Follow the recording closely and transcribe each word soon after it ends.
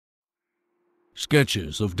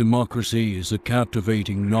Sketches of Democracy is a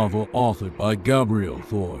captivating novel authored by Gabriel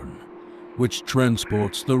Thorn, which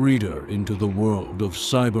transports the reader into the world of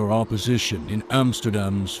cyber opposition in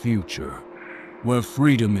Amsterdam's future, where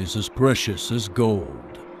freedom is as precious as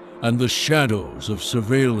gold, and the shadows of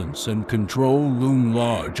surveillance and control loom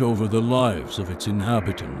large over the lives of its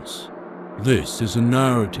inhabitants. This is a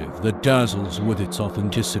narrative that dazzles with its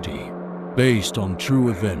authenticity, based on true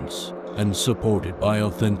events and supported by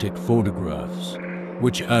authentic photographs,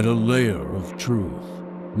 which add a layer of truth,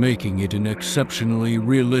 making it an exceptionally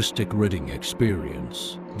realistic reading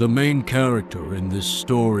experience. The main character in this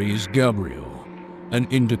story is Gabriel, an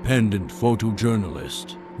independent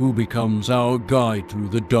photojournalist who becomes our guide through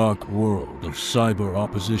the dark world of cyber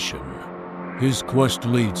opposition. His quest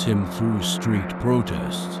leads him through street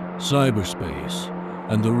protests, cyberspace,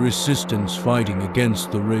 and the resistance fighting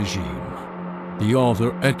against the regime. The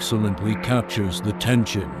author excellently captures the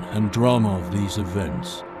tension and drama of these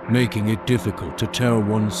events, making it difficult to tear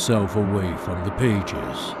oneself away from the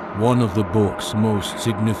pages. One of the book's most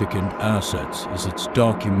significant assets is its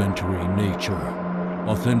documentary nature.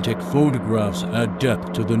 Authentic photographs add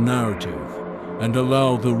depth to the narrative and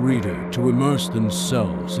allow the reader to immerse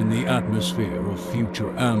themselves in the atmosphere of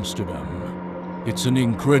future Amsterdam. It's an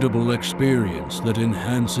incredible experience that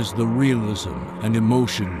enhances the realism and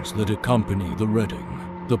emotions that accompany the reading.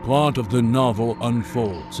 The plot of the novel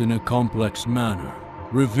unfolds in a complex manner,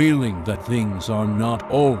 revealing that things are not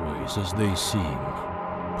always as they seem.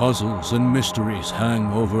 Puzzles and mysteries hang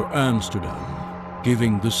over Amsterdam,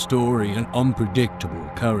 giving the story an unpredictable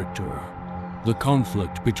character. The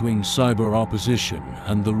conflict between cyber opposition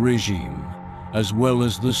and the regime, as well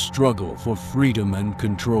as the struggle for freedom and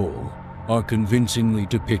control, are convincingly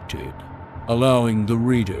depicted, allowing the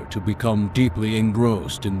reader to become deeply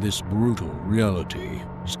engrossed in this brutal reality.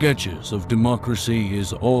 Sketches of Democracy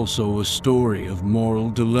is also a story of moral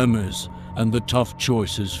dilemmas and the tough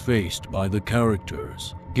choices faced by the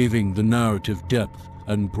characters, giving the narrative depth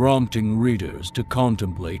and prompting readers to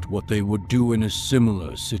contemplate what they would do in a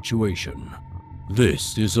similar situation.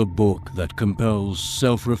 This is a book that compels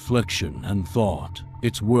self-reflection and thought.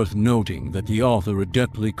 It's worth noting that the author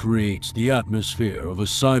adeptly creates the atmosphere of a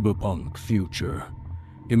cyberpunk future,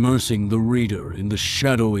 immersing the reader in the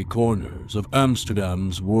shadowy corners of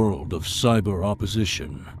Amsterdam's world of cyber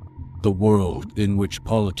opposition. The world in which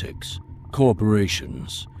politics,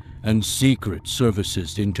 corporations, and secret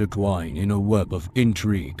services intertwine in a web of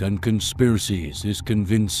intrigue and conspiracies is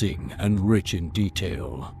convincing and rich in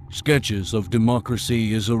detail. Sketches of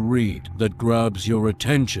Democracy is a read that grabs your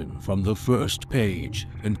attention from the first page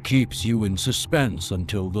and keeps you in suspense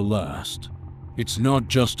until the last. It's not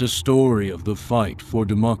just a story of the fight for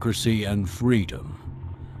democracy and freedom,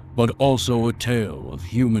 but also a tale of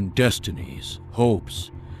human destinies,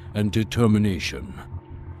 hopes, and determination.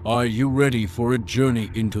 Are you ready for a journey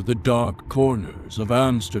into the dark corners of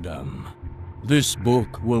Amsterdam? This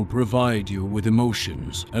book will provide you with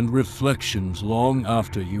emotions and reflections long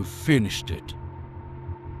after you've finished it.